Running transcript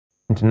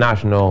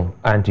International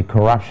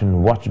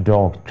Anti-Corruption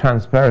Watchdog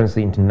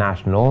Transparency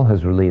International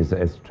has released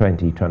its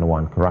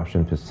 2021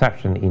 Corruption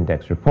Perception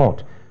Index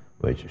report,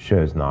 which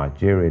shows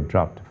Nigeria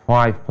dropped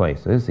 5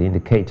 places,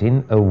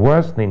 indicating a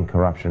worsening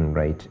corruption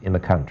rate in the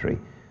country.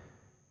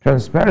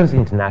 Transparency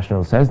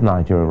International says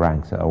Nigeria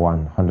ranks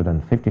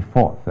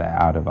 154th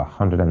out of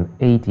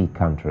 180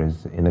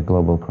 countries in the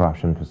Global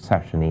Corruption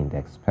Perception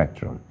Index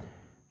spectrum.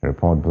 The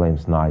report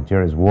blames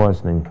Nigeria's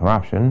worsening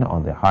corruption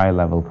on the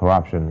high-level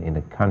corruption in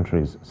the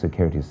country's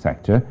security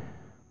sector,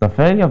 the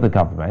failure of the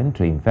government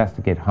to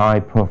investigate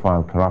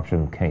high-profile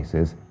corruption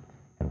cases,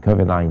 and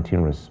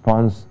COVID-19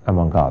 response,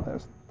 among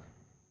others.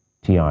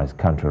 TI's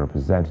country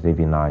representative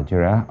in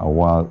Nigeria,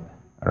 Awal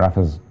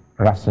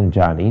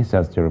Rafsanjani,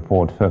 says the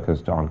report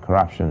focused on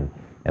corruption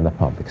in the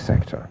public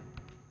sector.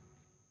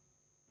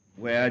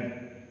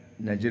 Where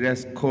Nigeria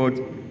scored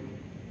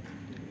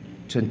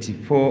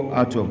 24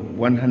 out of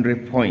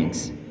 100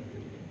 points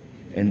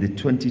in the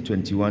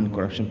 2021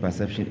 Corruption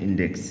Perception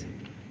Index,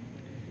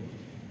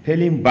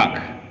 hailing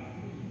back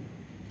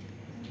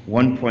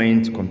 1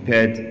 point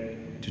compared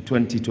to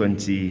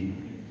 2020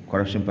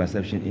 Corruption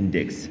Perception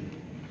Index.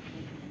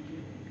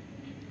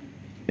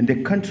 In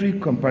the country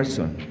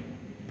comparison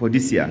for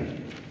this year,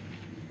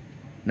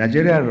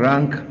 Nigeria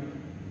ranked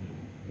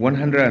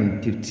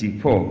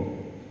 154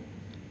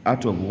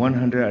 out of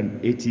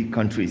 180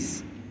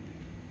 countries,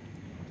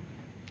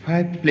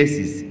 5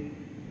 places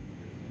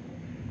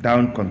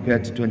down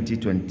compared to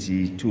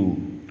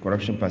 2022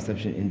 Corruption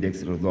Perception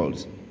Index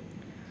results.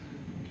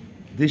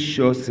 This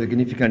shows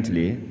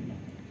significantly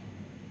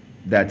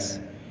that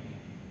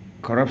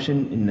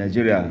corruption in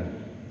Nigeria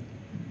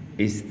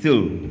is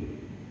still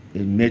a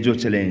major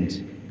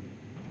challenge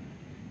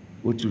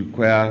which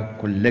require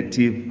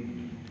collective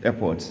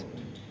efforts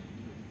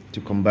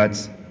to combat.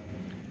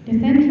 The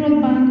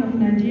Central Bank of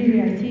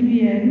Nigeria,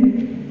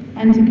 CBN,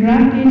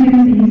 anti-graft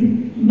agencies,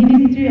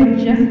 Ministry of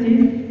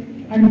Justice,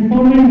 and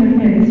Foreign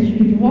Affairs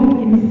should work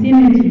in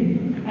synergy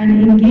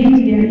and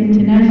engage their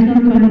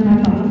international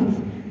counterparts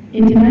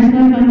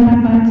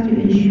to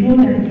ensure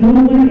that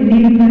global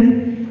enablers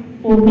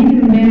for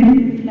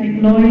middlemen like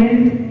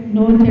lawyers,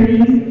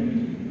 notaries,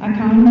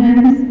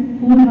 accountants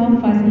who help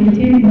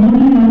facilitate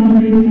money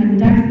laundering and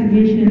tax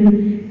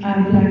evasion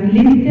are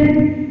blacklisted,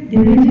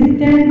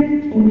 deregistered,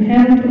 or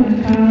held to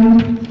account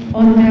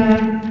under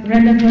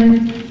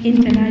relevant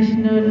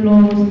international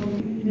laws.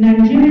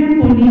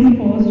 Nigerian police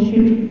force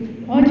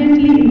should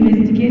urgently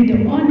investigate the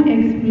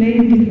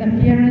unexplained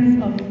disappearance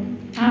of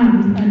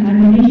arms and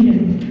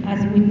ammunition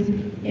as with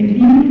a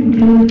view to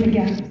close the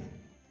gaps.